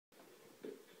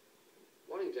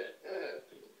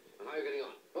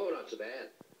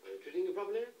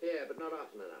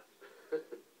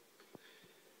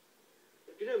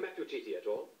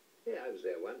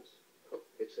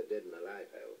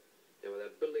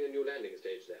new landing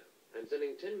stage there. I'm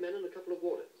sending 10 men and a couple of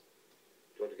warders.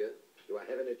 Do you want to go? Do I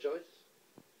have any choice?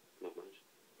 Not much.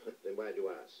 Then why do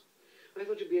you ask? I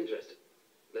thought you'd be interested.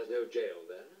 There's no jail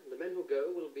there, and the men who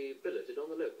go will be billeted on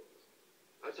the locals.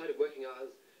 Outside of working hours,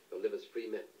 you'll live as free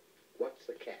men. What's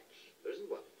the catch? There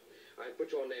isn't one. I've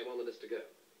put your name on the list to go.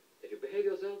 If you behave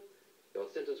yourself, your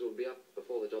sentence will be up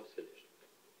before the job's finished.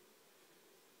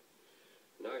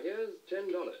 Now here's $10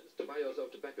 to buy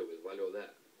yourself tobacco with while you're there.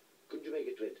 Couldn't you make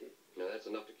it 20? Now that's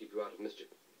enough to keep you out of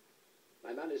mischief.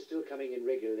 My money's still coming in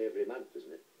regularly every month,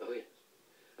 isn't it? Oh yes,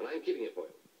 and I'm keeping it for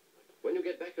you. When you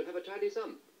get back, you'll have a tidy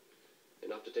sum.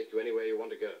 Enough to take you anywhere you want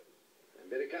to go. I'm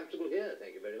very comfortable here,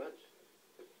 thank you very much.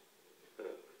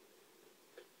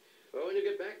 Well, when you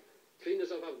get back, clean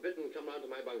yourself up a bit and come round to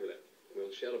my bungalow.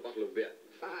 We'll share a bottle of beer.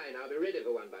 Fine, I'll be ready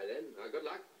for one by then. Now, good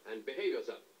luck, and behave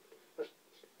yourself.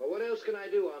 Well, what else can I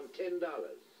do on $10?